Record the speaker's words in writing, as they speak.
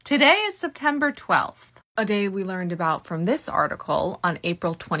Today is September 12th, a day we learned about from this article on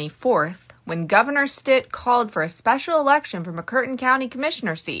April 24th, when Governor Stitt called for a special election for McCurtain County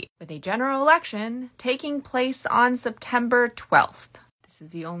Commissioner seat, with a general election taking place on September 12th. This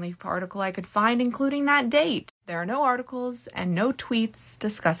is the only article I could find including that date. There are no articles and no tweets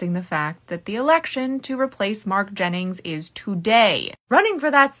discussing the fact that the election to replace Mark Jennings is today. Running for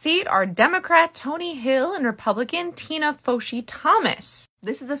that seat are Democrat Tony Hill and Republican Tina Foushee Thomas.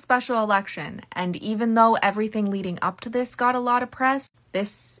 This is a special election, and even though everything leading up to this got a lot of press,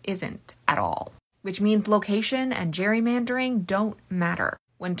 this isn't at all. Which means location and gerrymandering don't matter.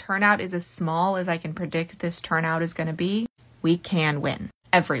 When turnout is as small as I can predict this turnout is going to be, we can win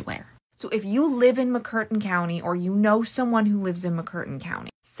everywhere. So if you live in McCurtain County or you know someone who lives in McCurtain County,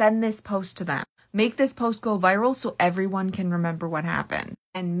 send this post to them. Make this post go viral so everyone can remember what happened.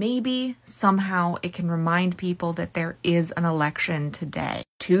 And maybe somehow it can remind people that there is an election today.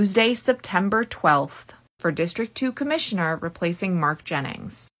 Tuesday, September 12th, for District 2 Commissioner replacing Mark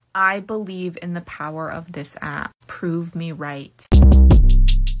Jennings. I believe in the power of this app. Prove me right.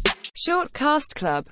 Shortcast Club